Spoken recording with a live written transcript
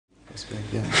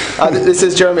Yeah. This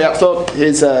is Jeremy Apthorp.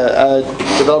 He's a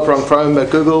developer on Chrome at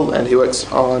Google, and he works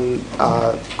on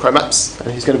Chrome apps.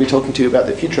 And he's going to be talking to you about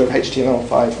the future of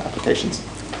HTML5 applications.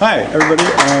 Hi, everybody.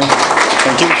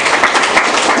 Thank you.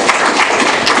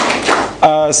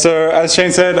 So, as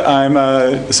Shane said, I'm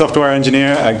a software engineer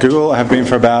at Google. I have been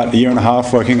for about a year and a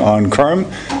half working on Chrome,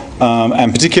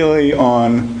 and particularly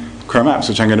on Chrome apps,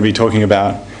 which I'm going to be talking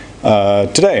about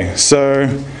today. So,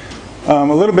 a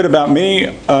little bit about me.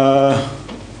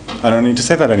 I don't need to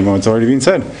say that anymore. It's already been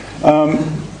said.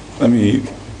 Let me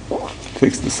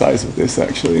fix the size of this,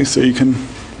 actually, so you can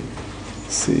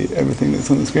see everything that's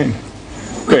on the screen.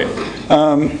 Great.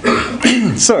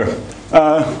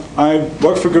 I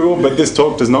work for Google, but this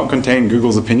talk does not contain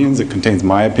Google's opinions. It contains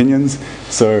my opinions.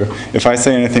 So if I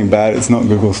say anything bad, it's not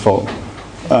Google's fault.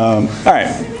 All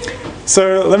right.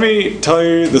 So let me tell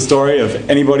you the story of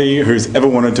anybody who's ever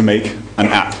wanted to make an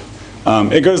app.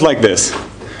 It goes like this.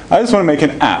 I just want to make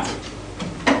an app.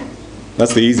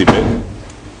 That's the easy bit.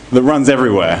 That runs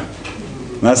everywhere.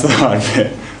 That's the hard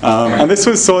bit. And this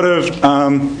was sort of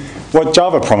what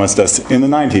Java promised us in the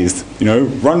 90s. You know,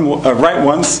 write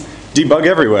once, debug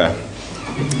everywhere.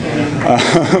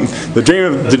 The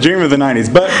dream of the 90s.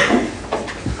 But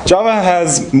Java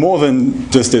has more than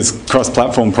just its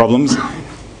cross-platform problems.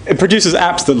 It produces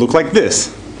apps that look like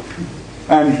this.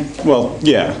 And, well,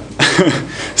 yeah.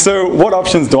 So what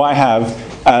options do I have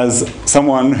as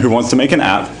someone who wants to make an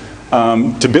app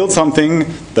to build something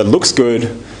that looks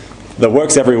good, that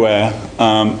works everywhere,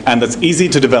 and that's easy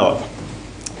to develop?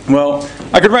 Well,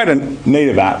 I could write a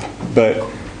native app, but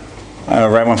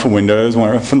write one for Windows,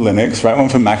 one for Linux, write one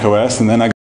for Mac OS, and then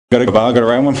I got to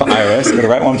write one for iOS, got to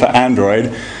write one for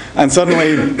Android, and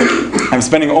suddenly I'm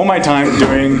spending all my time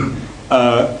doing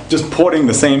just porting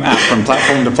the same app from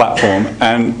platform to platform,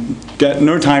 and get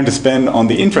no time to spend on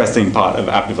the interesting part of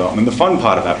app development, the fun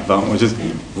part of app development, which is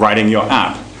writing your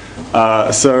app.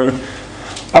 So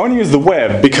I want to use the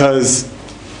web because,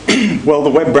 well,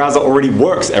 the web browser already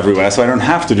works everywhere, so I don't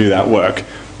have to do that work.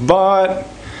 But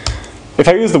if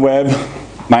I use the web,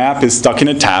 my app is stuck in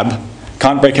a tab,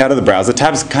 can't break out of the browser.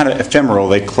 Tabs are kind of ephemeral.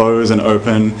 They close and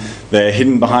open. They're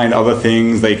hidden behind other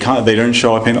things. They don't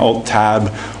show up in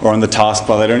Alt-Tab or on the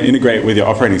taskbar. They don't integrate with your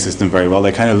operating system very well.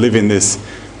 They kind of live in this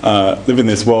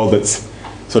world that's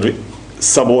sort of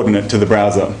subordinate to the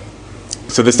browser.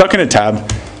 So they're stuck in a tab.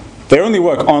 They only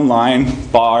work online,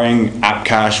 barring app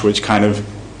cache, which kind of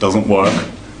doesn't work.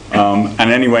 And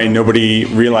anyway, no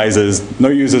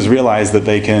users realize that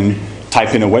they can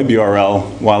type in a web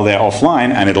URL while they're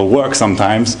offline, and it'll work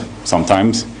sometimes,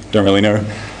 don't really know.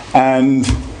 And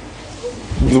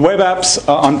the web apps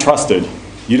are untrusted.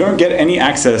 You don't get any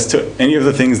access to any of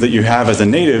the things that you have as a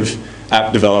native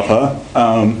app developer,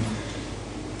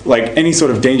 like any sort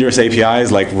of dangerous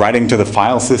APIs, like writing to the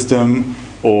file system,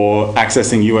 or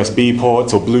accessing USB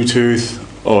ports, or Bluetooth,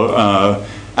 or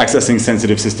accessing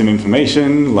sensitive system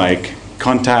information, like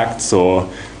contacts or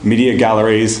media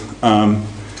galleries.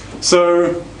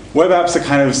 So web apps are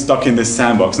kind of stuck in this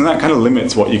sandbox, and that kind of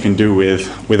limits what you can do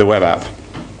with a web app.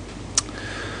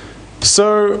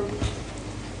 So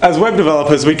as web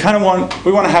developers, we want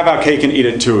to have our cake and eat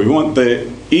it too. We want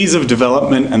the ease of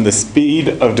development and the speed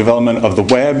of development of the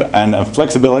web, and of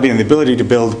flexibility and the ability to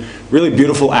build really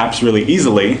beautiful apps really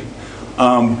easily.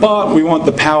 But we want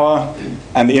the power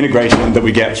and the integration that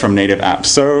we get from native apps.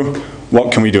 So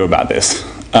what can we do about this?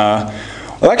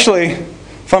 Well, actually,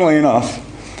 funnily enough,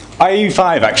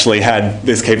 IE5 actually had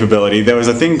this capability. There was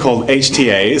a thing called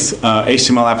HTAs,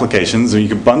 HTML applications, where you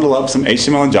could bundle up some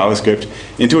HTML and JavaScript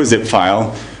into a zip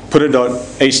file, put a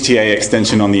 .hta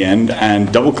extension on the end,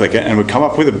 and double-click it, and it would come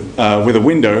up with a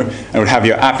window, and it would have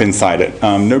your app inside it.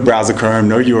 No browser Chrome,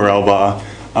 no URL bar.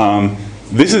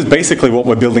 This is basically what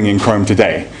we're building in Chrome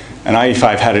today, and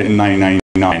IE5 had it in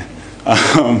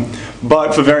 1999.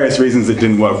 But for various reasons it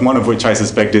didn't work, one of which I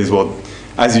suspect is, well,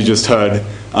 as you just heard,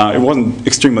 it wasn't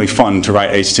extremely fun to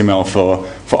write HTML for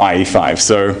IE5.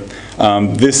 So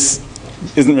this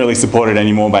isn't really supported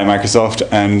anymore by Microsoft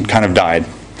and kind of died.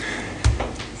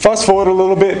 Fast forward a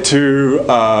little bit to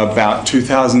about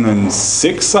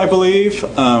 2006, I believe,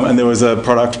 and there was a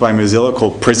product by Mozilla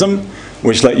called Prism,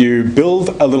 which let you build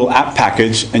a little app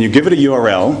package, and you give it a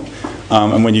URL,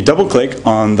 and when you double-click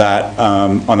on that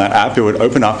app, it would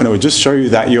open up and it would just show you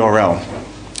that URL.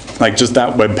 Like just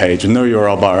that web page with no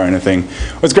URL bar or anything.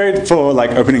 It was great for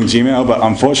like opening Gmail, but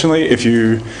unfortunately, if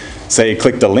you say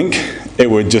clicked a link, it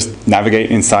would just navigate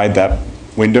inside that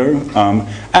window,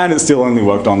 and it still only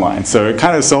worked online. So it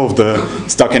kind of solved the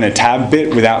stuck in a tab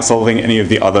bit without solving any of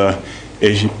the other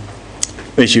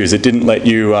issues. It didn't let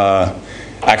you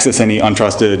access any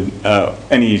untrusted,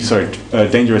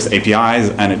 dangerous APIs,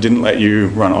 and it didn't let you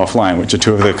run offline, which are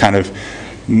two of the kind of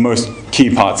most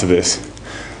key parts of this.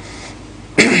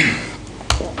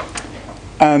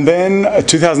 And then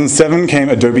 2007 came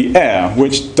Adobe Air,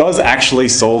 which does actually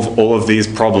solve all of these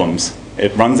problems.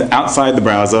 It runs outside the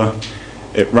browser,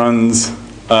 it runs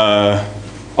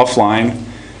offline,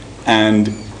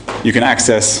 and you can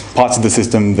access parts of the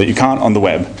system that you can't on the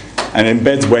web. And it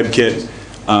embeds WebKit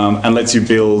and lets you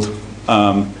build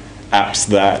apps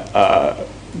that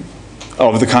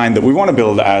of the kind that we want to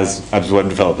build as web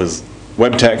developers,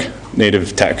 web tech,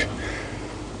 native tech.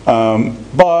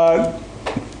 But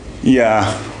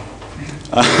yeah,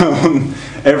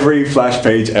 every Flash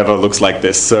page ever looks like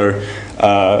this. So,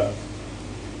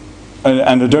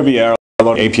 and Adobe Air, a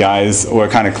lot of APIs were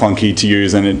kind of clunky to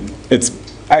use, and it's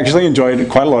actually enjoyed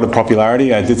quite a lot of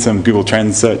popularity. I did some Google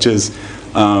Trends searches.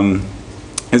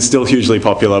 It's still hugely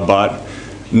popular, but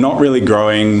not really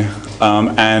growing,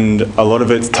 and a lot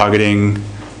of it's targeting,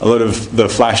 a lot of the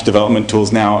Flash development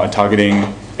tools now are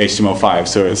targeting HTML5,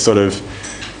 so it's sort of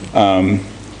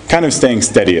kind of staying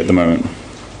steady at the moment.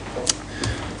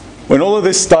 When all of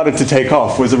this started to take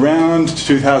off was around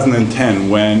 2010,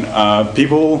 when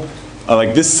people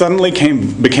like this suddenly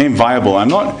became viable. I'm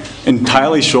not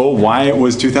entirely sure why it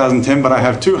was 2010, but I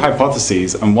have two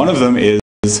hypotheses, and one of them is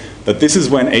that this is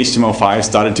when HTML5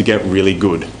 started to get really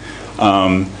good.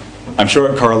 I'm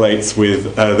sure it correlates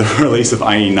with the release of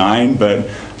IE9, but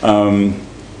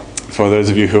for those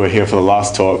of you who are here for the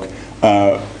last talk,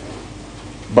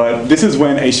 but this is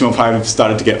when HTML5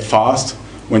 started to get fast,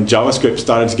 when JavaScript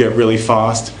started to get really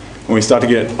fast, when we started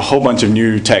to get a whole bunch of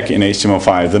new tech in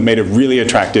HTML5 that made it really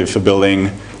attractive for building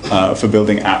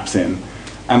apps in.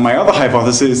 And my other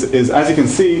hypothesis is, as you can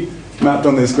see, mapped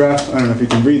on this graph, I don't know if you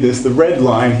can read this, the red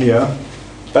line here,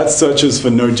 that's searches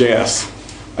for Node.js.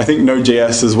 I think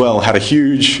Node.js as well had a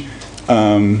huge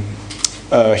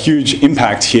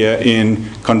impact here in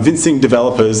convincing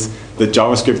developers that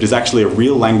JavaScript is actually a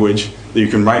real language that you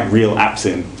can write real apps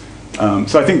in.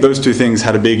 So I think those two things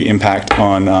had a big impact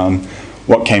on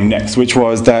what came next, which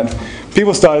was that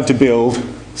people started to build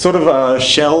sort of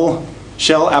shell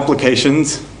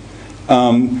applications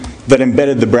that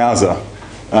embedded the browser.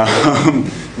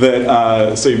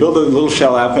 So you build a little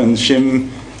shell app and shim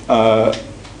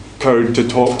code to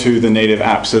talk to the native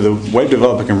app, so the web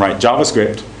developer can write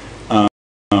JavaScript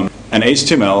and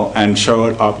HTML and show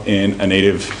it up in a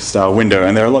native style window.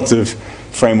 And there are lots of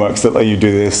frameworks that let you do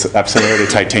this. Accelerated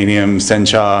Titanium,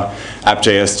 Senchar,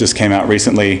 App.js just came out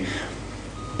recently.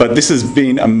 But this has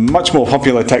been a much more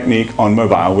popular technique on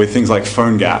mobile with things like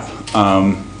PhoneGap,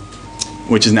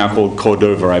 which is now called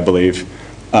Cordova, I believe,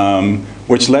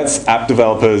 which lets app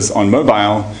developers on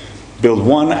mobile build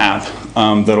one app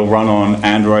that'll run on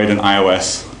Android and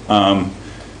iOS,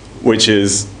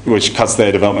 which cuts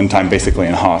their development time basically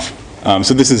in half.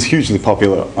 So this is hugely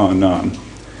popular on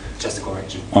just a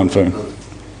correction. On phone. Build.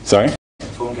 Sorry?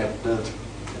 PhoneGap Build.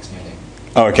 That's my name.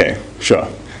 Oh, okay, sure.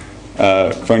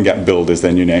 PhoneGap Build is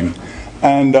their new name,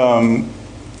 and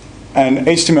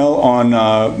HTML on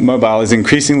mobile is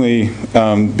increasingly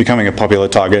becoming a popular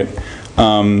target.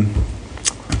 And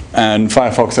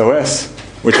Firefox OS,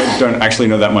 which I don't actually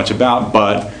know that much about,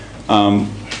 but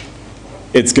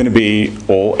it's going to be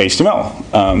all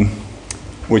HTML,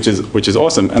 which is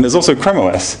awesome. And there's also Chrome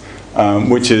OS,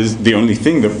 which is the only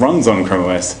thing that runs on Chrome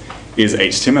OS is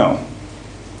HTML.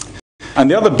 And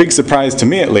the other big surprise to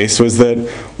me, at least, was that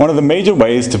one of the major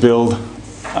ways to build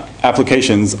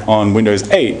applications on Windows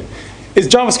 8 is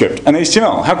JavaScript and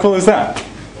HTML. How cool is that?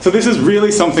 So this is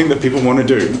really something that people want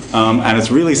to do, and it's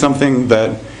really something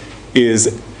that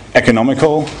is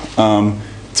economical,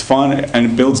 it's fun, and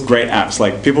it builds great apps.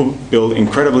 Like, people build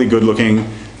incredibly good-looking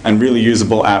and really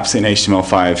usable apps in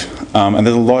HTML5, and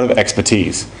there's a lot of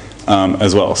expertise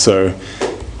as well. So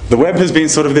the web has been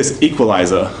sort of this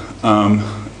equalizer,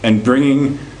 and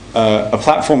bringing a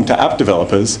platform to app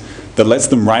developers that lets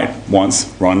them write once,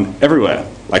 run everywhere.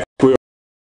 Like we were.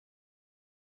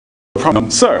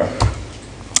 So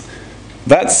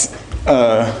that's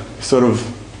sort of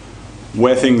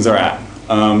where things are at.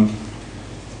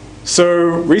 So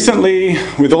recently,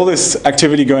 with all this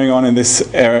activity going on in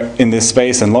this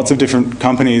space and lots of different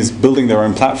companies building their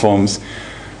own platforms,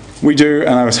 we do,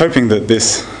 and I was hoping that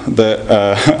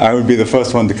I would be the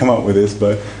first one to come up with this,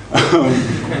 but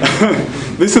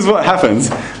this is what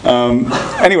happens.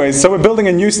 Anyways, so we're building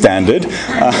a new standard,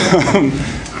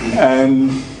 and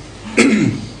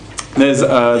there's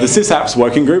the SysApps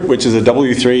working group, which is a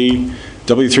W3C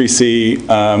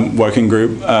working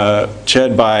group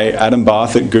chaired by Adam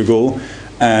Barth at Google,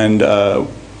 and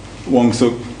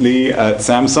Wong-Suk Lee at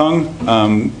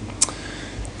Samsung,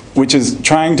 which is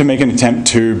trying to make an attempt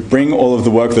to bring all of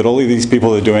the work that all of these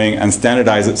people are doing and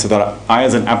standardize it so that I,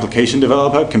 as an application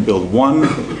developer, can build one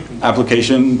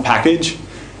application package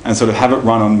and sort of have it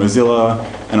run on Mozilla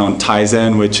and on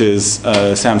Tizen, which is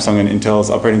Samsung and Intel's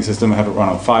operating system, have it run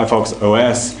on Firefox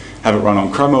OS, have it run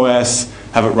on Chrome OS,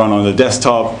 have it run on the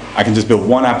desktop. I can just build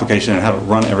one application and have it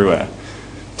run everywhere.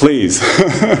 Please.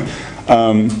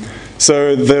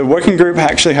 So the working group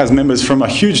actually has members from a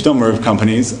huge number of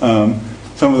companies.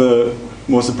 Some of the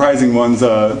more surprising ones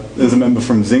are, there's a member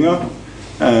from Zinger,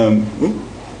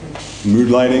 Mood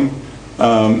Lighting,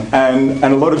 and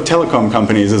a lot of telecom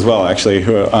companies as well, actually,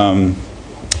 who are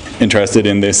interested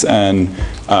in this and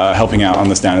helping out on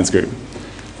the standards group.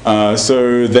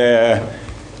 So they're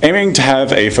aiming to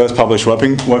have a first published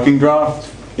working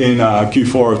draft in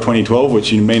Q4 of 2012,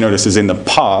 which you may notice is in the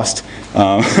past.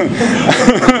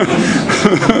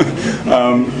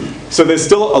 So there's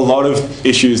still a lot of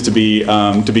issues to be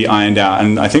ironed out,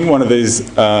 and I think one of these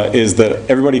is that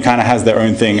everybody kind of has their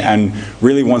own thing and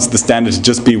really wants the standard to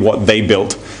just be what they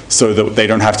built, so that they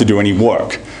don't have to do any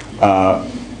work,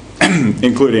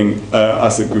 including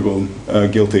us at Google,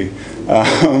 guilty.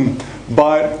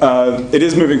 But it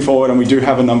is moving forward, and we do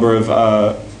have a number of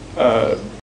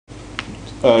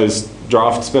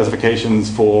draft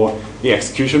specifications for the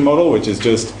execution model, which is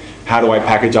just how do I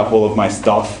package up all of my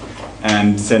stuff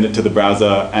and send it to the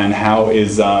browser, and how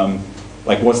is,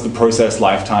 like, what's the process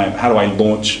lifetime? How do I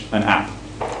launch an app?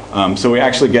 So we're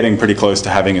actually getting pretty close to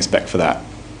having a spec for that.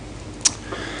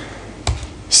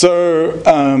 So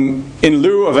in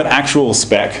lieu of an actual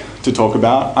spec to talk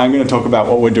about, I'm going to talk about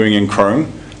what we're doing in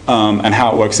Chrome and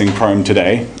how it works in Chrome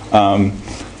today,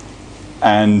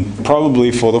 and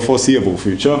probably for the foreseeable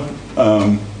future,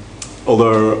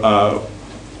 although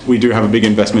we do have a big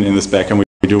investment in the spec, and we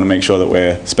do want to make sure that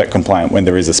we're spec compliant when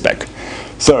there is a spec.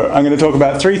 So I'm going to talk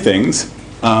about three things.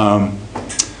 I'm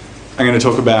going to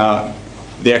talk about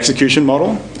the execution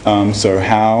model. So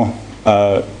how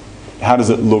does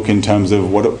it look in terms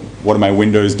of what are my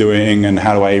windows doing, and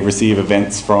how do I receive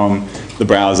events from the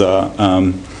browser?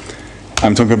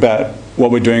 I'm talking about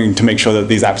what we're doing to make sure that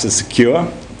these apps are secure.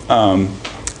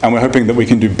 And we're hoping that we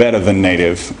can do better than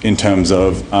native in terms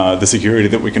of the security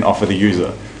that we can offer the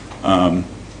user.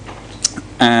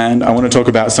 And I want to talk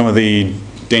about some of the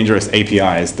dangerous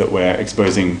APIs that we're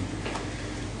exposing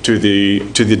to the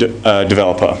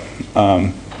developer.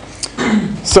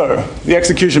 So the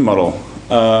execution model.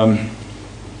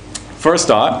 For a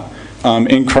start,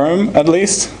 in Chrome at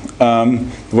least, the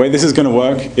way this is going to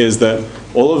work is that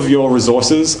all of your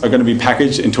resources are going to be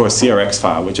packaged into a CRX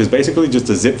file, which is basically just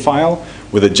a zip file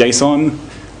with a JSON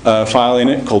file in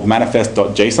it called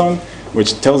manifest.json,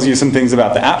 which tells you some things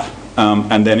about the app.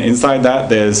 And then inside that,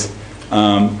 there's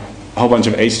a whole bunch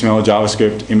of HTML,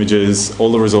 JavaScript, images,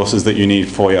 all the resources that you need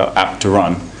for your app to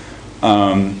run.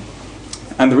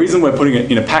 And the reason we're putting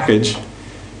it in a package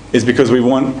is because we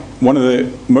want, one of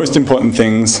the most important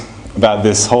things about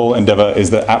this whole endeavor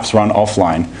is that apps run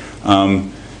offline.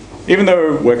 Even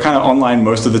though we're kind of online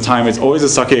most of the time, it's always a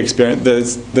sucky experience.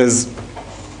 There's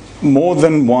more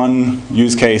than one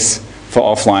use case for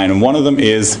offline, and one of them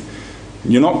is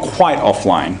you're not quite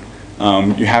offline.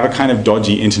 You have a kind of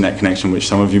dodgy internet connection, which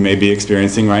some of you may be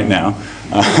experiencing right now,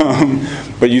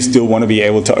 but you still want to be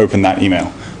able to open that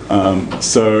email.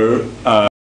 So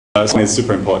it's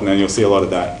super important, and you'll see a lot of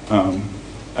that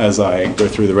as I go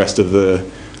through the rest of the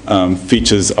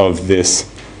features of this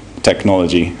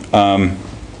technology.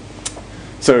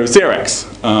 So CRX,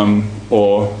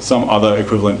 or some other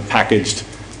equivalent packaged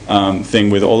thing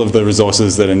with all of the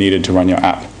resources that are needed to run your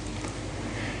app.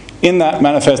 In that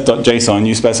manifest.json,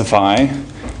 you specify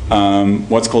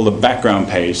what's called a background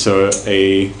page. So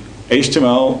a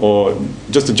HTML or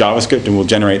just a JavaScript, and we'll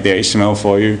generate the HTML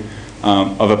for you,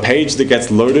 of a page that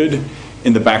gets loaded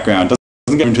in the background.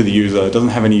 Doesn't get into the user, doesn't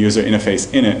have any user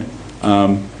interface in it.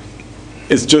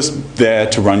 It's just there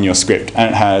to run your script,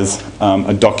 and it has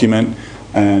a document,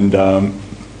 and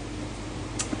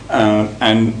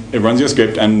it runs your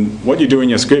script. And what you do in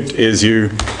your script is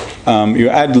you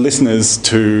add listeners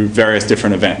to various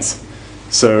different events.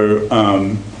 So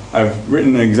I've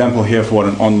written an example here for what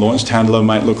an on-launched handler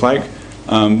might look like.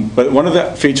 But one of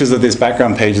the features of this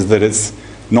background page is that it's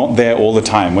not there all the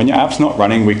time. When your app's not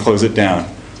running, we close it down.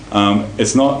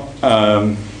 It's not,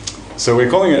 so we're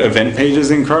calling it event pages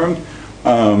in Chrome.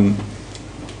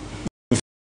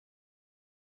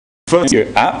 First, your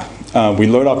app, we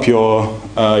load up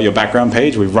your background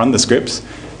page, we run the scripts,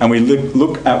 and we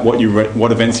look at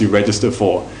what events you register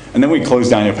for. And then we close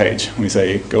down your page. We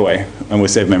say, go away, and we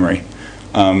save memory.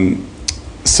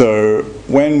 So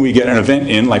when we get an event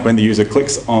in, like when the user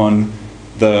clicks on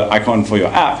the icon for your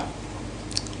app,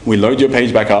 we load your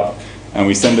page back up and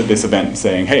we send it this event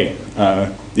saying, hey,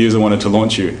 the user wanted to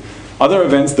launch you. Other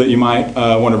events that you might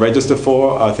want to register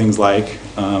for are things like,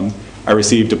 I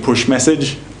received a push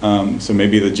message. So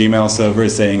maybe the Gmail server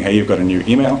is saying, hey, you've got a new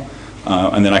email.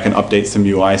 And then I can update some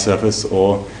UI surface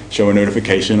or show a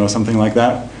notification or something like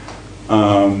that.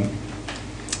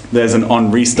 There's an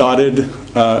on-restarted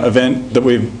event that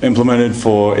we've implemented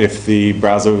for if the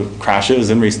browser crashes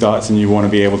and restarts and you want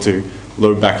to be able to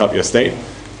load back up your state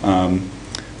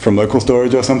from local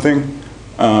storage or something.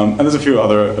 And there's a few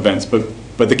other events.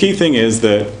 But the key thing is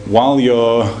that while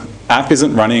your app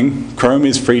isn't running, Chrome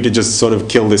is free to just sort of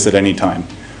kill this at any time.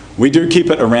 We do keep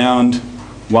it around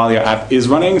while your app is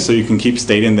running, so you can keep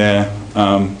state in there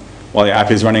while your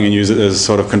app is running and use it as a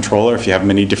sort of controller if you have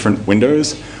many different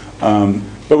windows.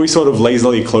 But we sort of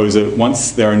lazily close it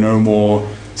once there are no more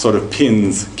sort of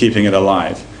pins keeping it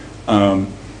alive.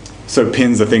 So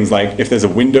pins are things like if there's a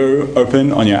window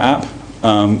open on your app,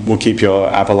 we'll keep your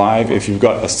app alive. If you've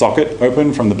got a socket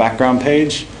open from the background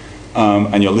page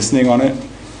and you're listening on it,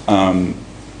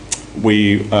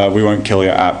 we won't kill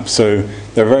your app. So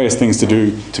there are various things to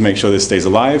do to make sure this stays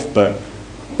alive, but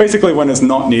basically when it's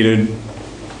not needed,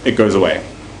 it goes away.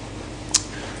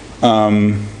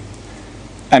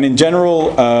 And in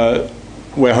general,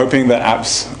 we're hoping that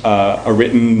apps are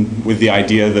written with the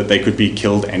idea that they could be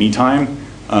killed anytime,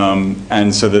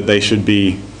 and so that they should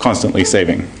be constantly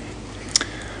saving.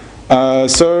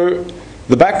 So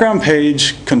the background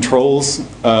page controls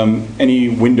any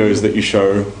windows that you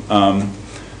show,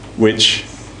 which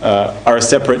are a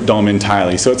separate DOM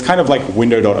entirely. So it's kind of like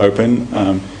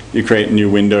window.open. You create a new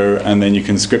window, and then you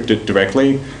can script it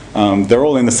directly. They're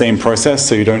all in the same process,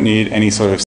 so you don't need any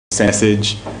sort of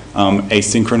message,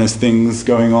 asynchronous things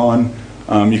going on.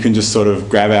 You can just sort of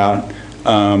grab out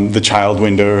the child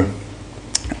window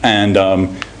and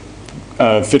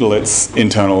fiddle its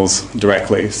internals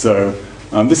directly. So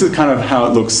this is kind of how it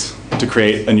looks to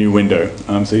create a new window.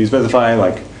 So you specify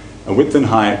like a width and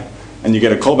height, and you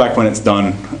get a callback when it's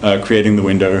done creating the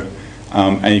window,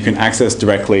 and you can access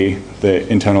directly the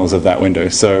internals of that window.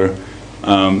 So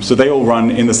they all run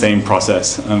in the same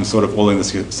process, sort of all in the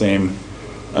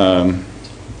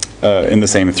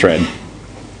same thread.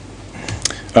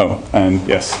 Oh, and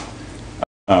yes,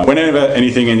 whenever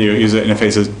anything in your user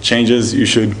interface changes, you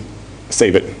should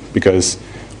save it, because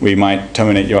we might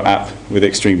terminate your app with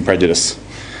extreme prejudice.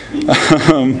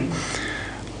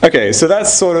 Okay, so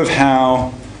that's sort of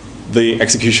how the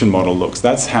execution model looks.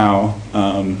 That's how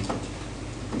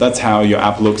your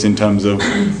app looks in terms of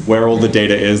where all the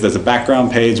data is. There's a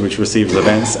background page which receives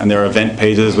events, and there are event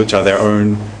pages which are their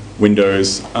own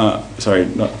windows. Sorry,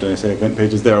 did I say event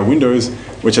pages? There are windows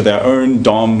which are their own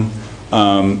DOM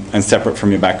and separate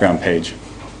from your background page.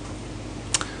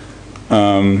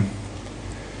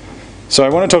 So I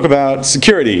want to talk about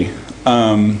security.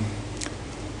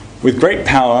 With great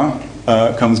power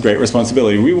comes great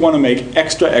responsibility. We want to make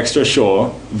extra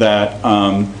sure that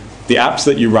the apps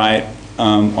that you write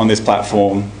on this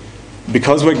platform,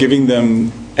 because we're giving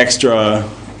them extra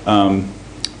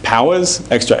powers,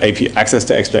 access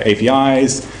to extra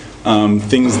APIs,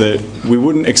 things that we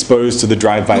wouldn't expose to the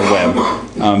drive-by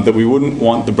web, that we wouldn't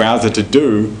want the browser to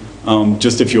do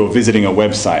just if you're visiting a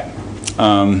website.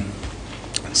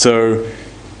 So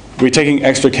we're taking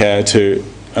extra care to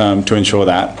ensure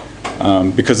that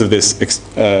because of this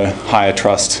higher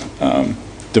trust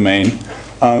domain.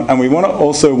 And we want to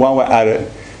also, while we're at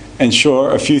it,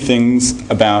 ensure a few things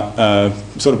about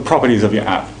sort of properties of your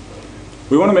app.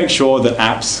 We want to make sure that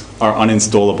apps are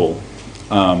uninstallable.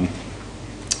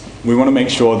 We want to make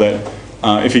sure that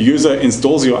if a user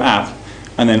installs your app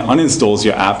and then uninstalls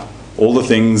your app, all the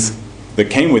things that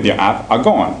came with your app are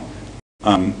gone.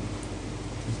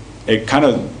 It kind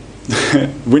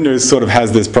of, Windows sort of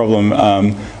has this problem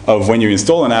of when you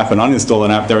install an app and uninstall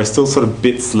an app, there are still sort of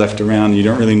bits left around, you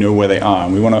don't really know where they are,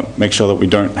 and we want to make sure that we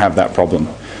don't have that problem.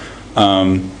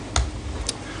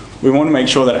 We want to make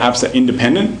sure that apps are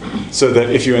independent, so that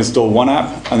if you install one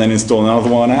app and then install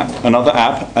another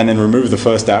app, and then remove the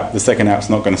first app, the second app's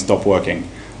not going to stop working,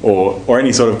 or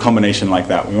any sort of combination like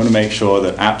that. We want to make sure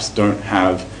that apps don't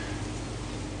have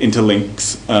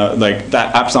interlinks, like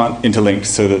that apps aren't interlinked,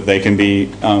 so that they can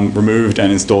be removed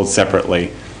and installed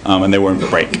separately, and they won't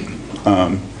break.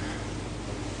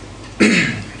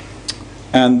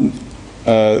 And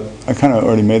I kind of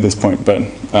already made this point, but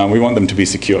we want them to be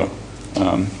secure.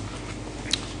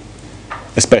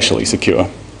 Especially secure.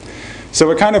 So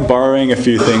we're kind of borrowing a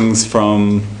few things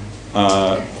from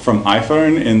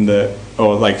iPhone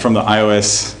or like from the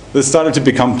iOS. This started to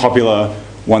become popular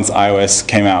once iOS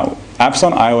came out. Apps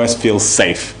on iOS feel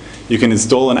safe. You can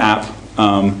install an app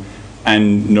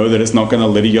and know that it's not going to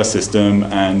litter your system,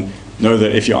 and know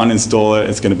that if you uninstall it,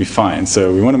 it's going to be fine.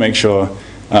 So we want to make sure,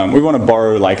 we want to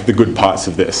borrow like the good parts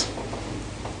of this.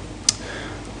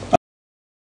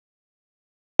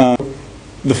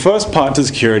 The first part to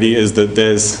security is that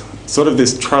there's sort of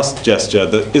this trust gesture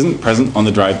that isn't present on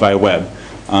the drive-by web,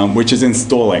 which is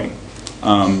installing.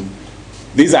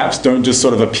 These apps don't just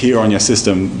sort of appear on your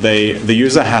system. The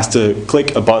user has to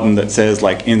click a button that says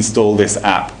like install this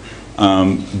app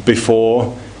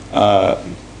before the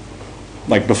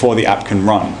app can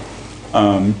run.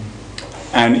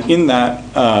 And in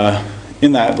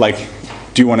that like,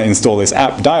 do you want to install this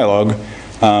app dialog,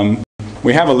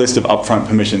 we have a list of upfront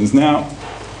permissions. Now,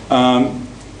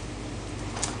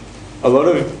 a lot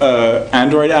of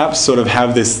Android apps sort of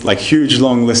have this like huge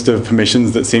long list of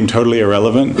permissions that seem totally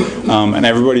irrelevant, and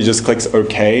everybody just clicks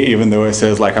OK, even though it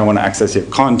says like I want to access your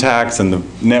contacts and the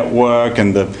network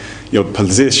and your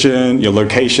position, your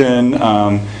location,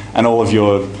 and all of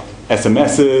your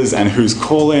SMSs and who's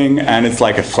calling, and it's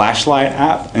like a flashlight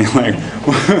app, and you're like,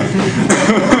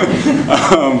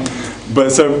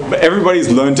 but everybody's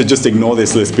learned to just ignore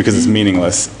this list because it's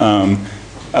meaningless.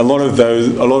 A lot of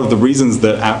the reasons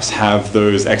that apps have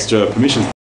those extra permissions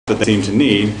that they seem to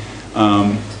need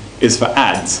is for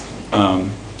ads.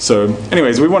 So,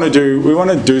 anyways, we want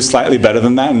to do slightly better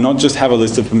than that, and not just have a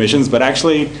list of permissions, but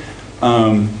actually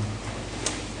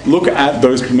look at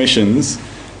those permissions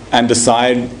and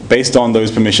decide based on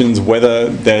those permissions whether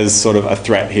there's sort of a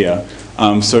threat here.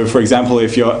 So, for example,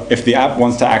 if the app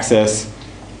wants to access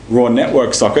raw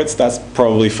network sockets, that's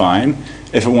probably fine.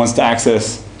 If it wants to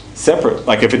access separate,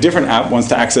 like if a different app wants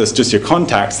to access just your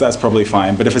contacts, that's probably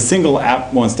fine. But if a single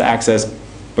app wants to access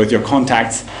both your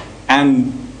contacts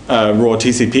and raw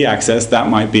TCP access, that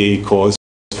might be cause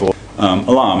for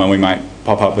alarm, and we might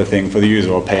pop up a thing for the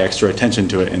user or pay extra attention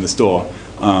to it in the store.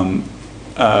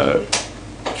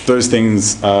 Those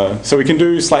things, so we can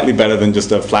do slightly better than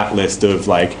just a flat list of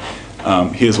like,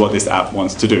 here's what this app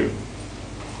wants to do.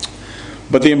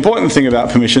 But the important thing about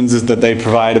permissions is that they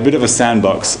provide a bit of a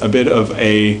sandbox, a bit of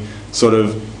a sort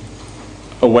of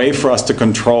a way for us to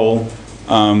control,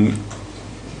 to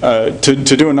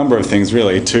do a number of things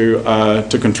really,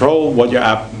 to control what your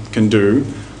app can do,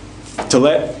 to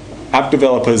let app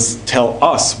developers tell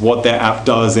us what their app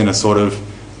does in a sort of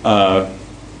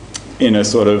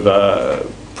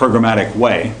programmatic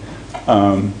way.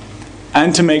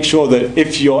 And to make sure that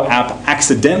if your app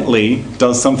accidentally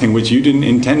does something which you didn't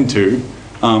intend to,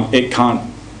 it can't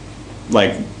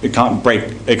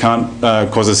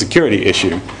cause a security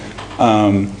issue.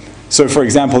 So for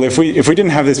example, if we didn't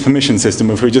have this permission system,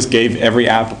 if we just gave every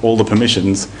app all the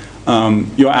permissions,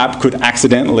 your app could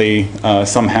accidentally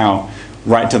somehow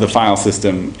write to the file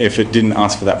system if it didn't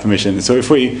ask for that permission. So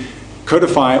if we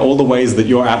codify all the ways that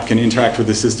your app can interact with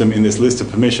the system in this list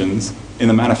of permissions in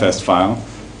the manifest file,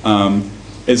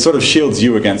 it sort of shields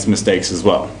you against mistakes as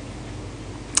well.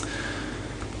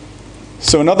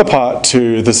 So another part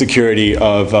to the security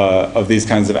of these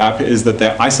kinds of apps is that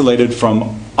they're isolated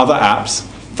from other apps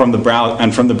from the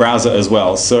browser as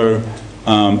well. So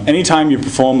anytime you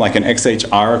perform like an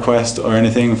XHR request or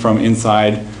anything from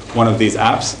inside one of these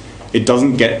apps, it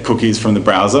doesn't get cookies from the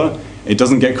browser. It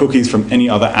doesn't get cookies from any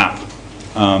other app.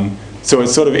 So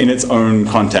it's sort of in its own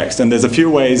context. And there's a few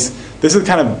ways. This is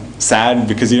kind of sad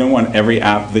because you don't want every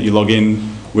app that you log in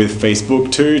with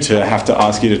Facebook to have to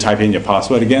ask you to type in your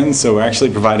password again. So we're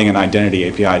actually providing an identity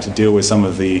API to deal with some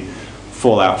of the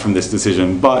fallout from this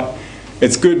decision. But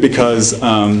it's good because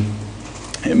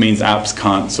it means apps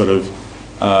can't sort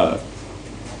of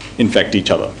infect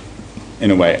each other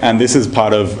in a way. And this is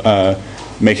part of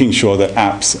making sure that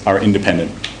apps are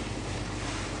independent.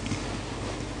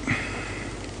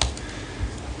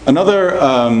 Another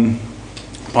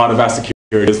part of our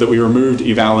security is that we removed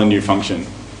eval and new function.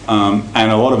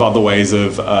 And a lot of other ways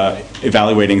of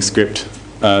evaluating scripts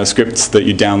that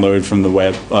you download from the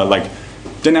web, like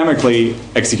dynamically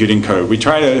executing code. We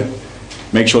try to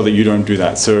make sure that you don't do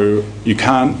that. So you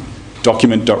can't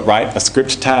document.write a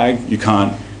script tag. You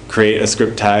can't create a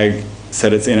script tag,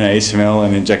 set it in an HTML,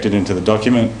 and inject it into the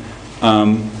document.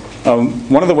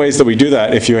 One of the ways that we do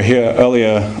that, if you were here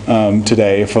earlier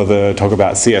today for the talk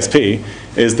about CSP,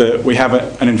 is that we have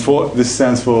this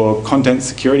stands for Content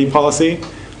Security Policy.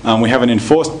 We have an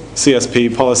enforced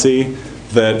CSP policy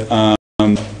that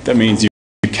means you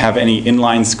have any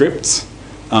inline scripts.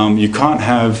 You can't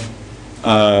have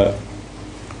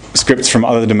scripts from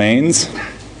other domains.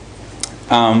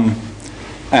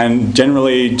 And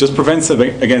generally just prevents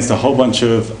against a whole bunch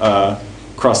of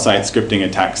cross-site scripting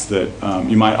attacks that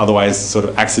you might otherwise sort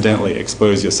of accidentally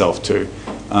expose yourself to.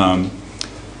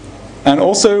 And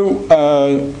also,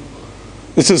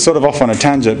 this is sort of off on a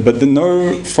tangent, but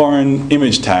no foreign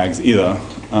image tags either,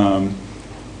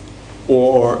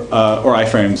 or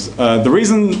iframes. The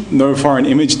reason no foreign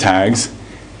image tags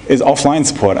is offline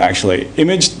support, actually.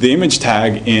 The image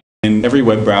tag in every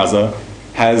web browser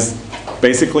has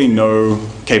basically no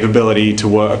capability to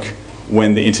work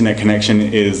when the internet connection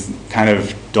is kind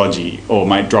of dodgy or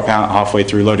might drop out halfway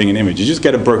through loading an image. You just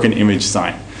get a broken image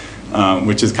sign,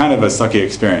 which is kind of a sucky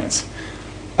experience.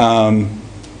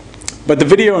 But the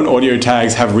video and audio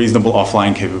tags have reasonable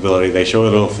offline capability. They show a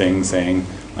little thing saying,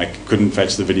 like, couldn't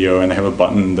fetch the video, and they have a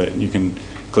button that you can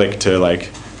click to,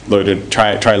 like, load it,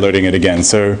 try loading it again.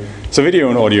 So video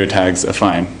and audio tags are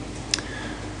fine.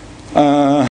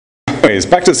 Anyways,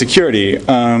 back to security.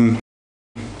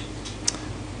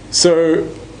 So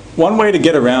one way to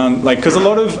get around, like, because a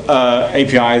lot of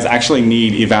APIs actually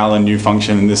need eval and new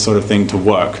function and this sort of thing to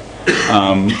work.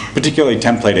 Particularly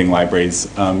templating libraries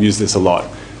use this a lot.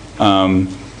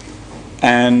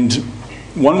 And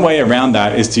one way around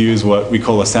that is to use what we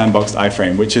call a sandboxed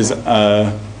iframe, which is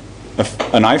an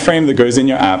iframe that goes in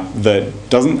your app that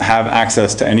doesn't have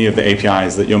access to any of the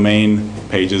APIs that your main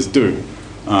pages do.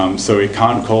 So it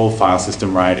can't call file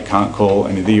system write, it can't call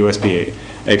any of the USB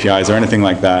APIs or anything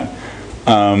like that.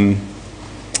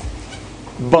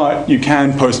 But you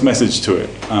can post message to it,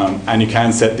 and you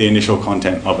can set the initial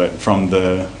content of it from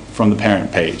the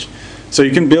parent page. So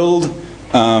you can build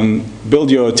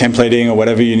your templating or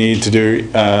whatever you need to do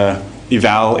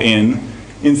eval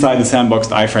inside the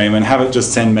sandboxed iframe and have it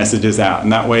just send messages out.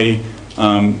 And that way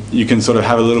you can sort of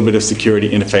have a little bit of security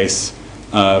interface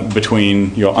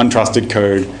between your untrusted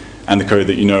code and the code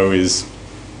that you know is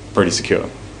pretty secure.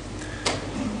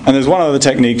 And there's one other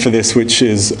technique for this, which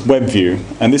is WebView.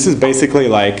 And this is basically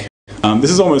like,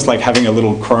 this is almost like having a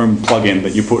little Chrome plugin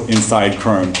that you put inside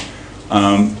Chrome.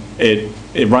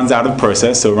 It runs out of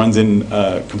process, so it runs in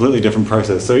a completely different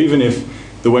process. So even if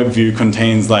the WebView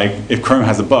contains, like, if Chrome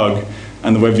has a bug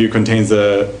and the WebView contains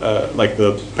like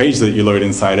the page that you load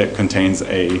inside it contains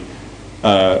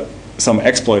some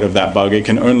exploit of that bug, it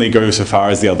can only go so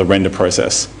far as the other render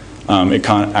process. It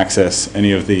can't access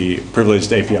any of the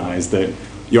privileged APIs that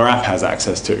your app has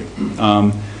access to.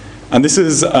 And this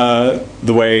is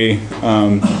the way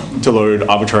to load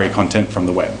arbitrary content from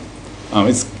the web.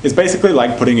 It's basically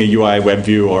like putting a UI web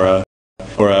view or a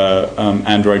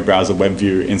Android browser web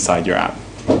view inside your app.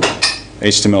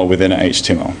 HTML within an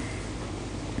HTML.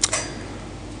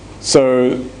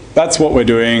 So that's what we're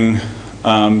doing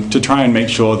to try and make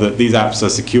sure that these apps are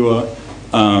secure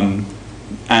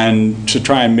and to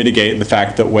try and mitigate the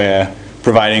fact that we're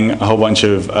providing a whole bunch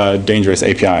of dangerous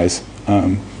APIs.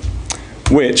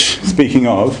 Which, speaking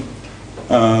of,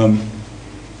 I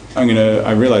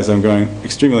realize I'm going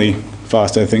extremely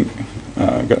fast, I think.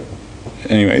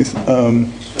 Anyways,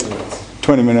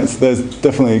 20 minutes. There's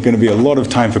definitely going to be a lot of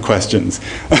time for questions.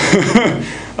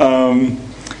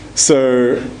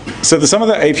 So some of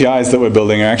the APIs that we're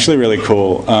building are actually really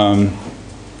cool.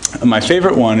 My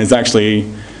favorite one is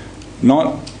actually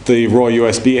not the raw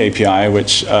USB API,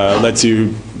 which lets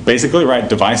you basically write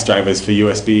device drivers for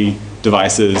USB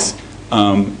devices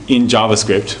in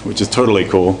JavaScript, which is totally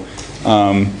cool.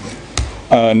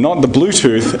 Not the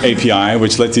Bluetooth API,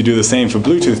 which lets you do the same for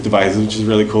Bluetooth devices, which is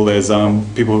really cool. There's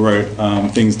people who wrote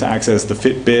things to access the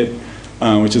Fitbit,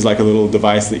 which is like a little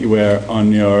device that you wear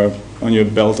on your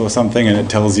belt or something, and it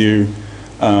tells you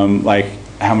like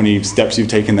how many steps you've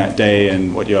taken that day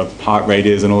and what your heart rate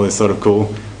is and all this sort of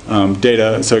cool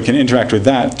data. So it can interact with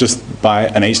that just by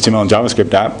an HTML and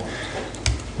JavaScript app.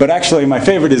 But actually, my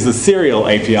favorite is the Serial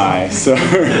API. So,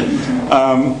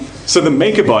 so the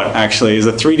MakerBot actually is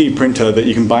a 3D printer that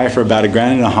you can buy for about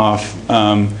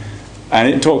 $1.50, and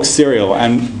it talks serial.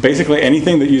 And basically,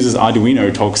 anything that uses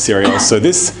Arduino talks serial. So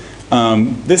this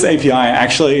API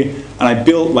actually, and I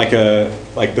built like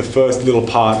the first little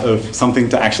part of something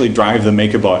to actually drive the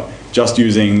MakerBot just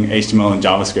using HTML and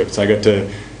JavaScript. So I got to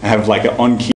have like an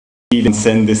on key and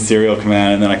send this serial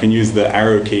command, and then I can use the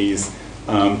arrow keys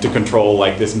to control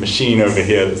like this machine over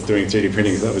here that's doing 3D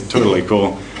printing. So that was totally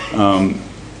cool.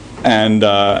 And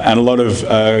a lot of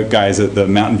guys at the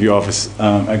Mountain View office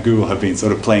at Google have been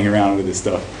sort of playing around with this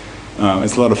stuff.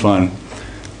 It's a lot of fun.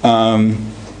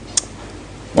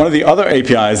 One of the other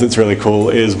APIs that's really cool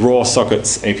is raw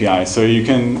sockets API. So you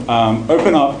can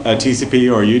open up a TCP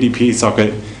or a UDP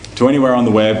socket to anywhere on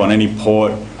the web on any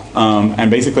port, and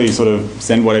basically sort of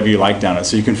send whatever you like down it.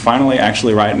 So you can finally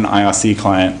actually write an IRC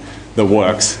client that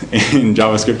works in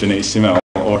JavaScript and HTML,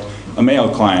 or a mail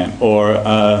client, or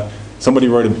somebody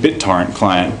wrote a BitTorrent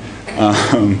client,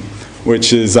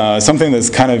 which is something that's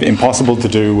kind of impossible to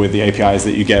do with the APIs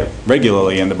that you get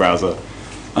regularly in the browser.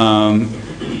 A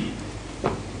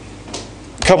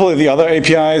couple of the other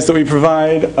APIs that we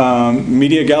provide,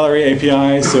 Media Gallery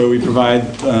API, so we provide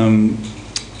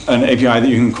an API that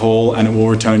you can call and it will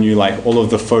return you like all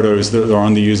of the photos that are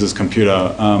on the user's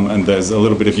computer, and there's a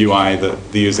little bit of UI that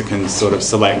the user can sort of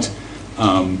select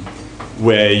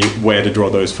where to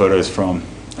draw those photos from.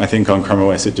 I think on Chrome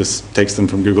OS it just takes them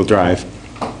from Google Drive.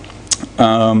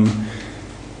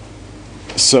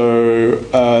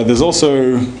 There's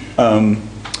also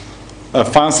a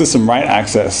file system write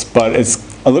access, but it's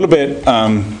a little bit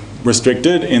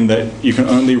restricted in that you can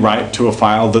only write to a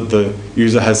file that the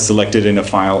user has selected in a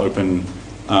file open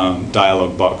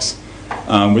dialog box,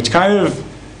 which kind of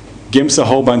gimps a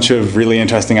whole bunch of really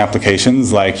interesting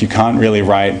applications. Like you can't really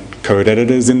write code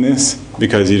editors in this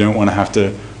because you don't want to have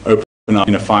to open up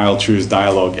in a file choose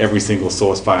dialog every single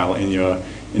source file in your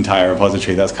entire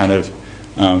repository. That's kind of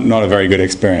not a very good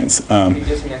experience. Can you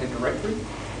just make a directory?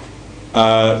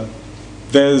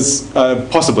 There's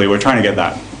possibly, we're trying to get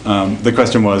that. The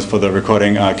question was for the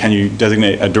recording, can you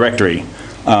designate a directory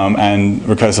and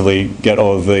recursively get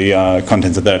all of the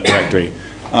contents of that directory?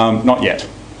 Not yet,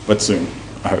 but soon,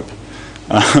 I hope.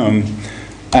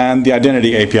 And the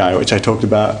identity API, which I talked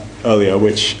about earlier,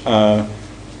 which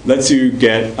lets you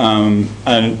get, and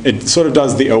it sort of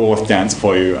does the OAuth dance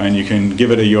for you, and you can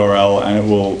give it a URL and it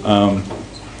will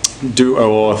do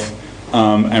OAuth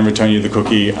and return you the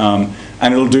cookie.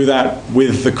 And it'll do that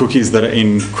with the cookies that are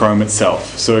in Chrome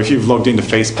itself. So if you've logged into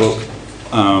Facebook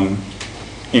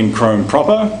in Chrome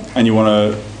proper and you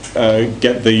want to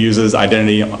get the user's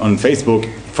identity on Facebook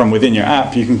from within your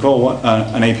app, you can call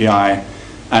an API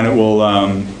and it will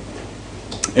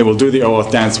do the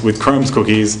OAuth dance with Chrome's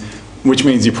cookies, which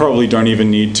means you probably don't even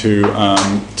need to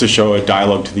show a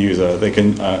dialog to the user. They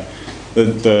can,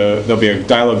 there'll be a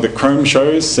dialog that Chrome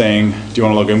shows saying, do you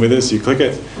want to log in with this? You click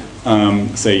it.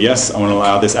 Say yes, I want to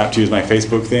allow this app to use my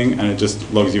Facebook thing, and it just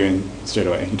logs you in straight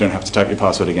away. You don't have to type your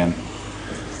password again.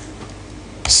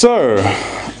 So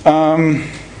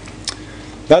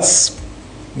that's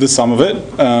the sum of it.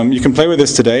 You can play with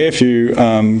this today if you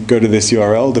go to this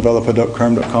URL,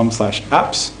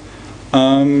 developer.chrome.com/apps.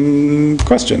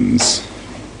 Questions?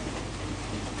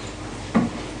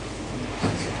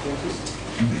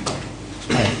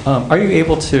 Are you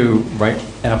able to write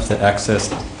apps that access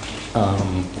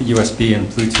USB and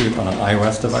Bluetooth on an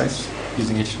iOS device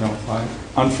using HTML5?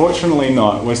 Unfortunately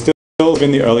not. We're still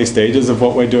in the early stages of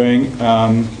what we're doing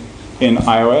in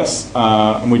iOS,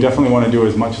 and we definitely want to do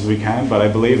as much as we can, but I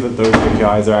believe that those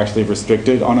APIs are actually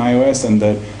restricted on iOS and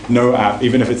that no app,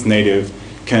 even if it's native,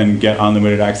 can get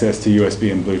unlimited access to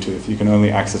USB and Bluetooth. You can only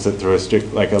access it through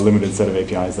a limited set of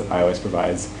APIs that iOS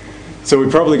provides. So we're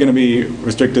probably going to be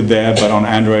restricted there, but on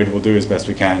Android we'll do as best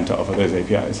we can to offer those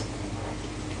APIs.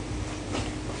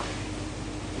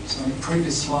 So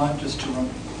previous slide, just to run.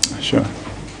 Sure.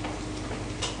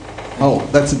 Oh,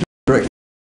 that's a direct.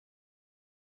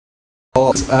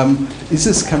 Is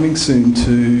this coming soon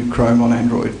to Chrome on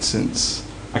Android? Since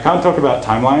I can't talk about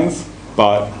timelines,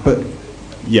 but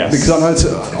yes. Because I know it's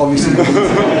obviously.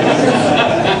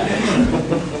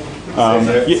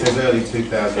 It says early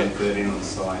 2013 on the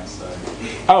site, so.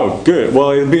 Oh, good.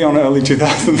 Well, it'll be on early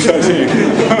 2013.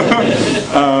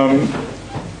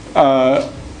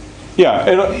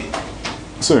 Yeah,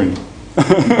 soon.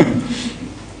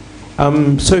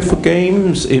 So for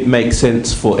games, it makes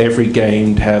sense for every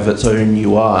game to have its own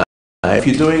UI. If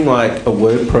you're doing like a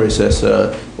word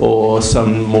processor or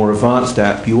some more advanced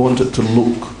app, you want it to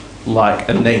look like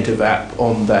a native app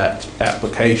on that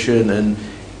application and,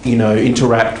 you know,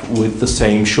 interact with the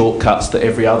same shortcuts that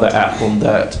every other app on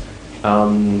that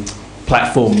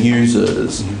platform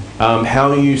uses.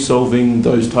 How are you solving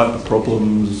those type of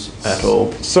problems at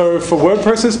all? So for word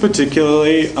process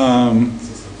particularly,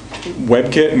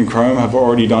 WebKit and Chrome have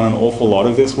already done an awful lot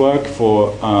of this work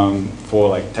for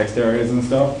like text areas and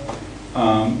stuff.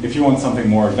 If you want something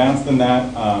more advanced than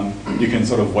that, you can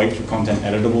sort of wait for content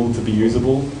editable to be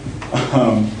usable.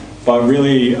 But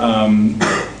really,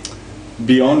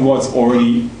 beyond what's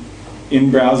already in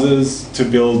browsers to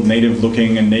build native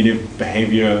looking and native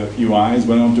behavior UIs,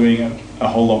 we're not doing a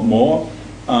whole lot more.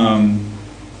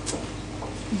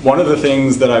 One of the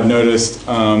things that I've noticed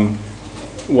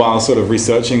while sort of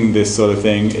researching this sort of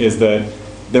thing is that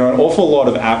there are an awful lot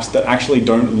of apps that actually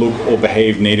don't look or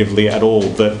behave natively at all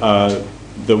that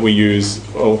we use,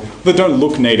 or that don't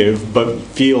look native but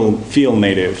feel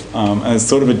native. And it's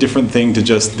sort of a different thing to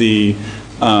just the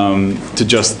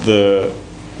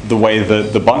the way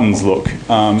that the buttons look.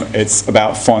 It's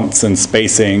about fonts and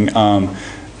spacing and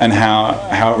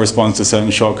how it responds to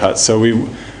certain shortcuts. So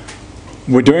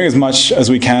we're doing as much as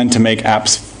we can to make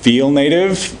apps feel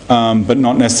native, but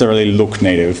not necessarily look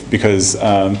native, because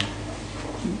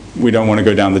we don't want to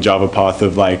go down the Java path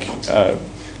of like,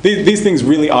 these things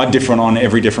really are different on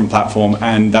every different platform,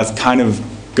 and that's kind of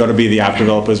got to be the app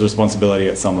developer's responsibility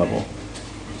at some level.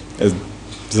 Does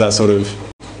that sort of...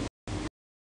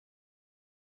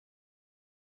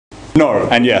 No,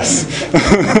 and yes.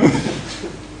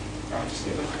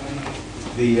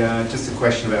 Just a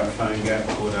question about PhoneGap,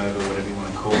 Cordova, whatever you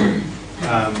want to call it.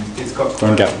 It's got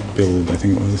quite PhoneGap build, I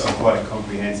think it was. It's got quite a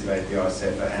comprehensive API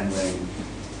set for handling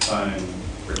phone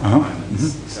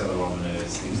requirements,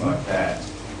 accelerometers, things like that.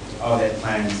 Are there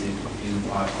plans in the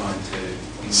pipeline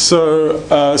to?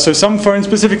 So some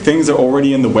phone-specific things are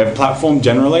already in the web platform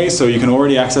generally, so you can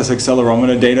already access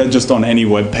accelerometer data just on any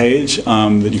web page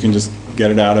that you can just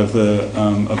get it out of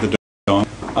the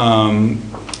DOM.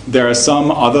 There are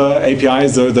some other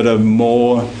APIs though that are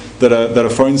more that are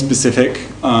phone-specific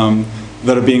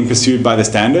that are being pursued by the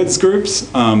standards groups.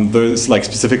 Those, like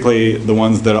specifically the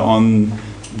ones that are on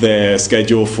their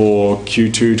schedule for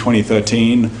Q2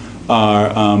 2013.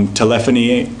 Are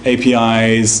telephony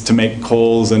APIs to make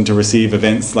calls and to receive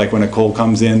events. Like when a call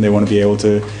comes in, they want to be able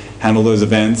to handle those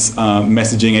events.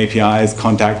 Messaging APIs,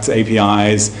 contacts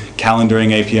APIs,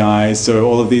 calendaring APIs. So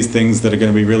all of these things that are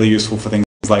going to be really useful for things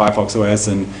like Firefox OS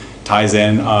and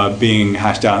Tizen are being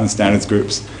hashed out in standards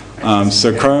groups.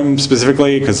 So Chrome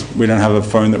specifically, because we don't have a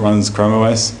phone that runs Chrome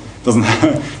OS, doesn't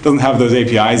have those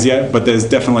APIs yet, but there's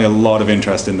definitely a lot of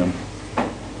interest in them.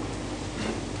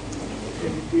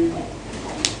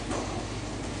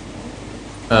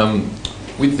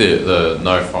 With the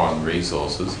no foreign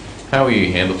resources, how will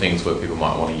you handle things where people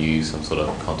might want to use some sort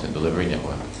of content delivery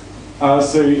network?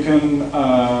 So you can,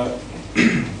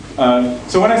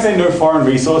 so when I say no foreign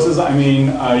resources, I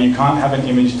mean you can't have an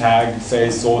image tag,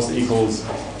 say source equals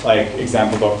like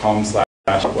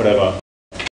example.com/whatever.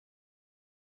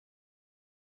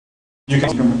 You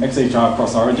can from XHR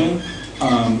cross origin,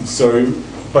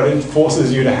 but it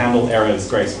forces you to handle errors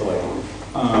gracefully.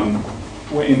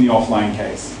 In the offline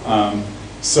case.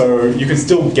 So you can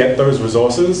still get those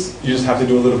resources, you just have to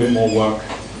do a little bit more work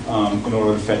in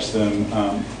order to fetch them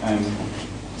and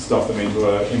stuff them into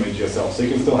an image yourself. So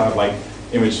you can still have like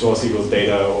image source equals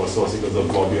data or source equals a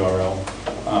blob URL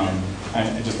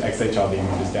and just XHR the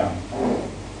images down.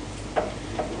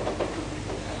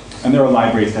 And there are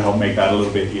libraries to help make that a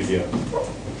little bit easier.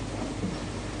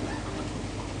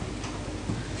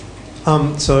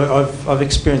 So I've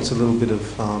experienced a little bit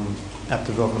of app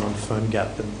development on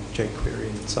PhoneGap and jQuery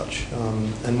and such.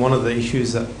 And one of the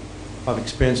issues that I've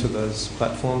experienced with those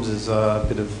platforms is a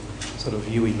bit of sort of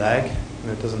UI lag,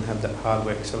 and it doesn't have that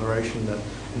hardware acceleration that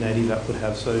a native app would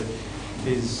have. So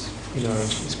is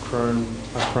Chrome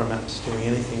apps doing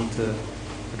anything to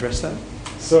address that?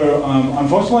 So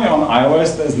unfortunately on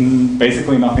iOS there's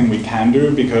basically nothing we can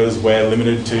do because we're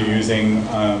limited to using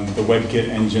the WebKit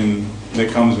engine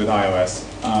that comes with iOS.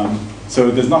 So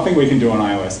there's nothing we can do on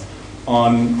iOS.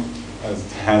 As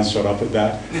Hans shot up at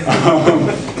that.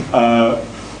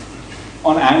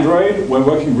 On Android, we're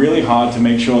working really hard to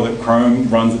make sure that Chrome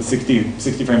runs at 60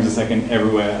 frames a second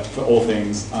everywhere for all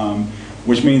things,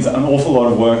 which means an awful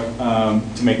lot of work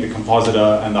to make the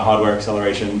compositor and the hardware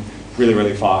acceleration really,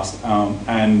 really fast.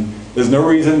 And there's no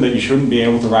reason that you shouldn't be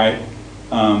able to write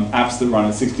apps that run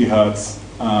at 60 hertz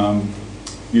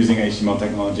using HTML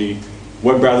technology.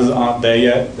 Web browsers aren't there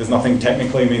yet. There's nothing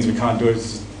technically means we can't do it.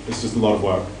 It's just a lot of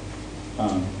work.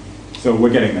 So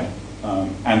we're getting there.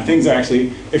 And things are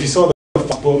actually, if you saw the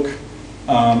Facebook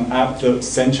app that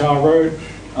Senchar wrote,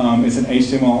 it's an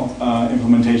HTML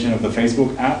implementation of the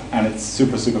Facebook app, and it's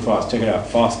super, super fast. Check it out.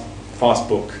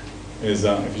 Fastbook is,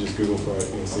 if you just Google for it,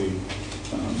 you'll see.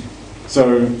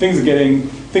 So things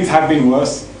have been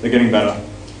worse. They're getting better.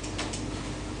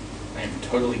 I am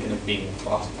totally going to be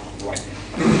fast right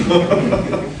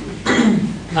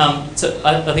now. So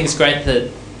I think it's great that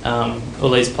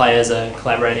all these players are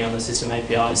collaborating on the system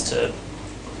APIs to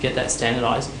get that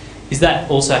standardized. Is that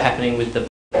also happening with the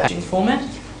packaging format?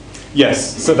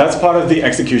 Yes, so that's part of the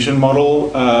execution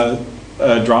model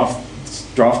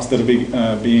drafts that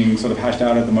are being sort of hashed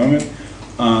out at the moment.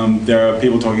 There are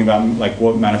people talking about like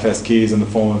what manifest keys and the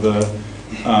form of the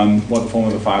what the form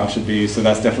of the file should be. So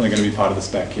that's definitely going to be part of the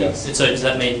spec. Yes. And so does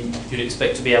that mean you'd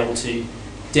expect to be able to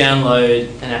download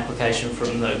an application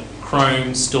from the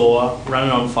Chrome store, run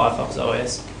it on Firefox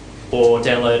OS, or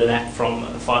download an app from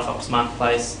the Firefox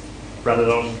Marketplace, run it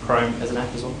on Chrome as an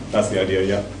app as well? That's the idea.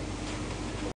 Yeah.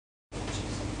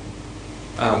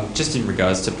 Just in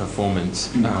regards to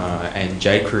performance and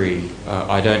jQuery,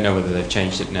 I don't know whether they've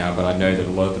changed it now, but I know that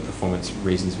a lot of the performance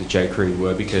reasons with jQuery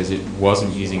were because it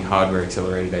wasn't using hardware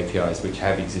accelerated APIs, which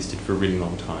have existed for a really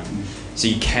long time. So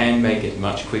you can make it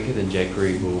much quicker than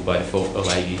jQuery will by default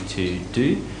allow you to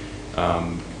do,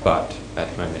 but at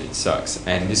the moment it sucks.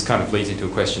 And this kind of leads into a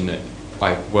question that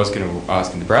I was going to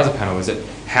ask in the browser panel, is that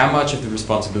how much of the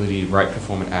responsibility to write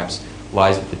performant apps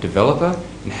lies with the developer,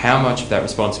 and how much of that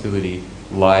responsibility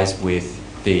lies with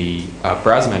the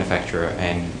browser manufacturer,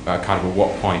 and kind of at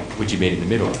what point would you meet in the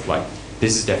middle? Like,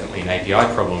 this is definitely an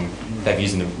API problem, they've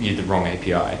used the wrong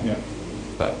API. Yeah.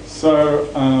 But so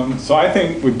I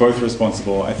think we're both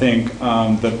responsible. I think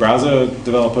the browser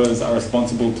developers are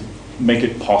responsible to make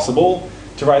it possible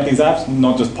to write these apps,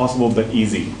 not just possible, but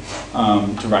easy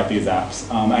to write these apps.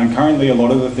 And currently a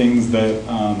lot of the things that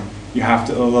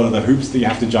a lot of the hoops that you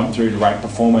have to jump through to write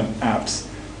performant apps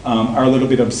are a little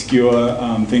bit obscure.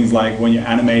 Things like when you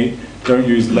animate, don't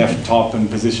use left top and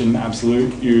position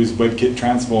absolute, use WebKit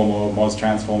transform or Moz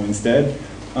transform instead.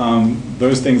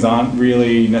 Those things aren't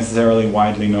really necessarily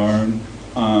widely known,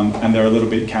 and they're a little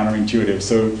bit counterintuitive.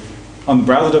 So on the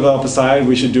browser developer side,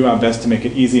 we should do our best to make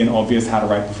it easy and obvious how to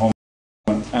write performant.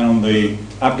 And on the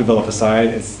app developer side,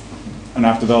 it's an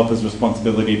app developer's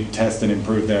responsibility to test and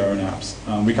improve their own apps.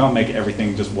 We can't make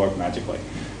everything just work magically,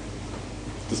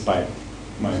 despite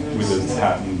my wizard's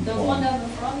hat and There's one down the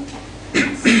front.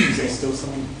 Is there still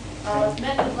someone?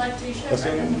 Matt would like to show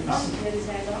right down the front. He had his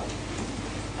hand up.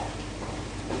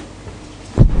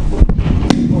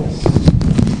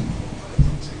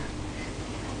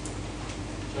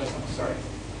 Sorry.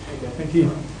 Thank you.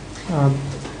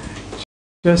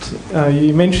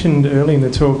 You mentioned early in the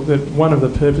talk that one of the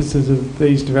purposes of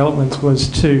these developments was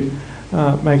to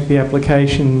make the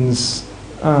applications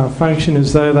function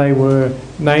as though they were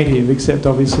native, except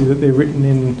obviously that they're written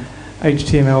in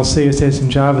HTML, CSS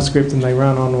and JavaScript, and they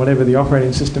run on whatever the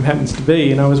operating system happens to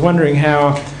be. And I was wondering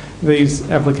how these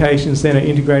applications then are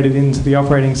integrated into the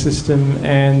operating system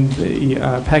and the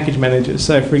package manager.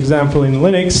 So for example, in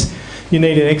Linux, you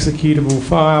need an executable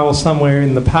file somewhere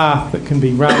in the path that can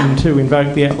be run to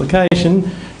invoke the application,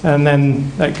 and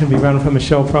then that can be run from a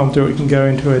shell prompt, or it can go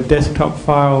into a desktop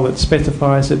file that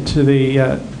specifies it to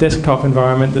the desktop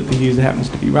environment that the user happens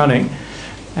to be running.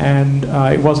 And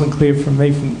it wasn't clear for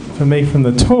me from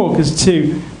the talk as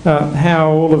to how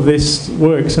all of this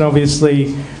works, and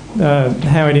obviously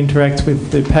how it interacts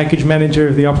with the package manager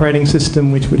of the operating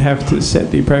system, which would have to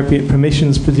set the appropriate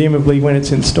permissions, presumably when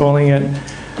it's installing it.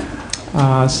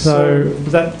 So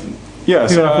that... Yeah,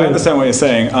 so I understand what you're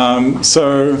saying.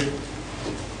 So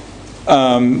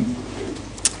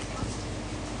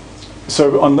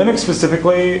on Linux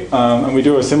specifically, and we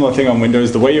do a similar thing on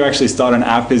Windows, the way you actually start an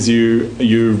app is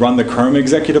you run the Chrome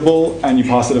executable and you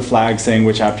pass it a flag saying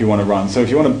which app you want to run. So if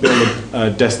you want to build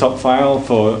a desktop file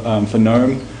for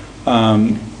GNOME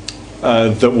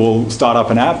that will start up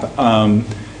an app,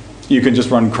 you can just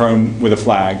run Chrome with a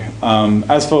flag.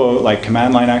 As for like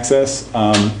command line access,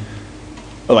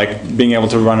 like being able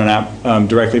to run an app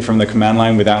directly from the command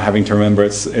line without having to remember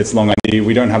its long ID,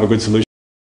 we don't have a good solution.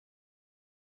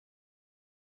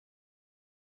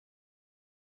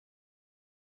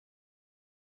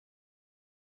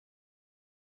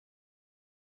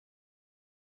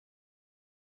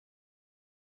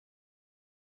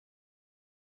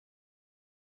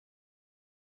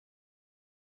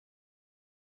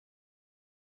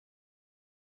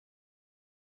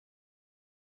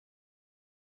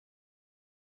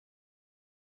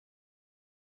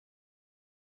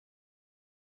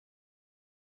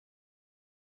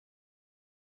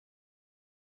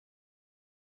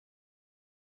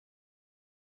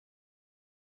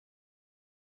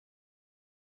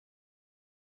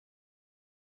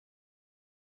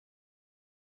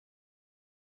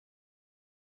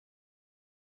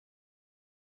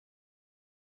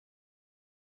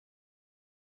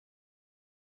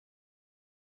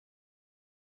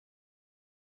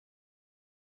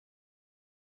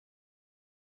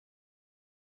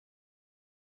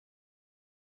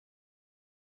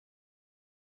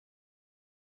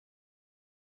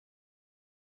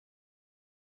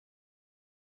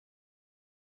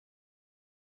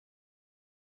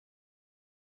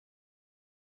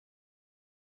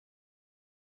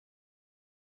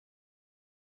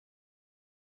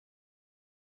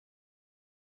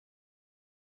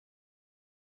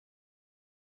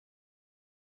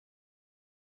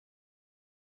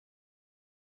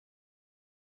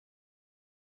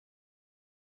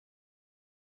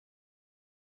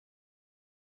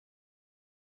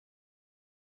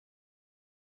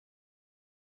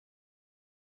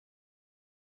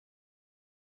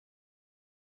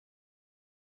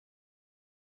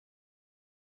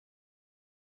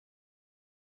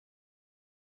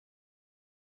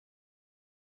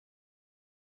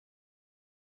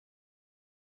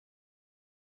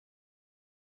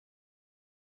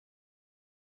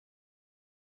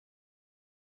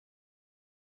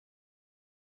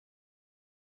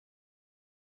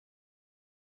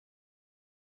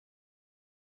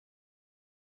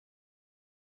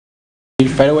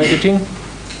 photo editing?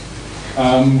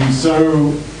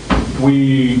 So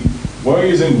we were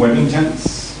using web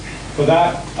intents for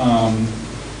that,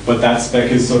 but that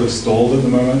spec is sort of stalled at the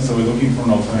moment, so we're looking for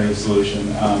an alternative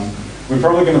solution. We're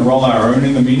probably going to roll our own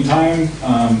in the meantime,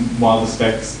 while the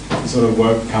specs sort of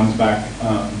work comes back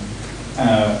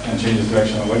and changes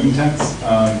direction on web intents.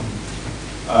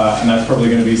 And that's probably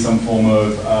going to be some form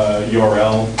of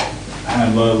URL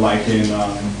handler, like in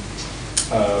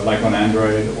like on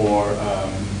Android, or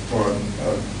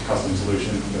a custom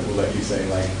solution that will let you say,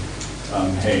 like,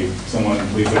 hey, someone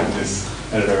please look at this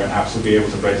editor, and apps will be able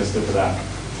to register for that.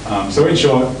 So in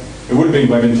short, it would have been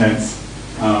web intents,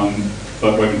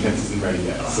 but web intents isn't ready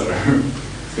yet, so it's going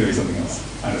to be something else,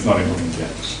 and it's not implemented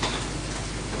yet.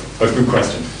 But good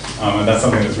question, and that's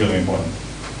something that's really important.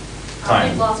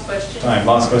 Time. Last question. Time.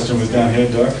 Last question was down here,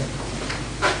 Dirk.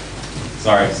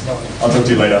 Sorry, I'll talk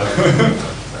to you later.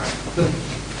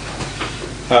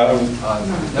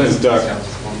 This is Dirk.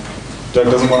 Dirk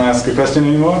doesn't want to ask a question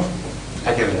anymore?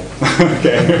 I give it.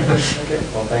 Okay. Okay,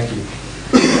 well, thank you.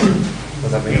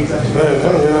 Does that make sense?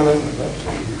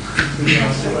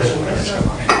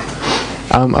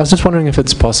 I was just wondering if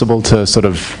it's possible to sort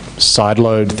of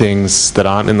sideload things that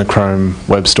aren't in the Chrome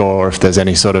web store, or if there's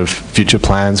any sort of future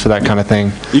plans for that kind of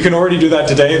thing. You can already do that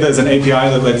today. There's an API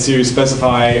that lets you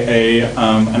specify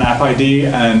an app ID,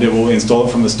 and it will install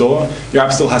it from the store. Your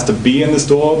app still has to be in the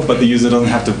store, but the user doesn't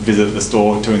have to visit the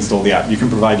store to install the app. You can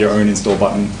provide your own install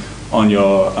button on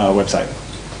your website.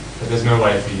 But there's no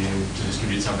way for you to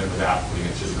distribute something without putting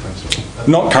it through the Chrome store?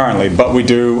 Not currently, but we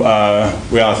do.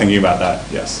 We are thinking about that.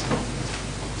 Yes.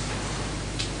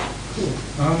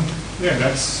 Yeah,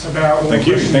 that's about all. Thank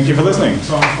you. Thank you for listening.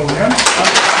 Time for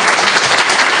now.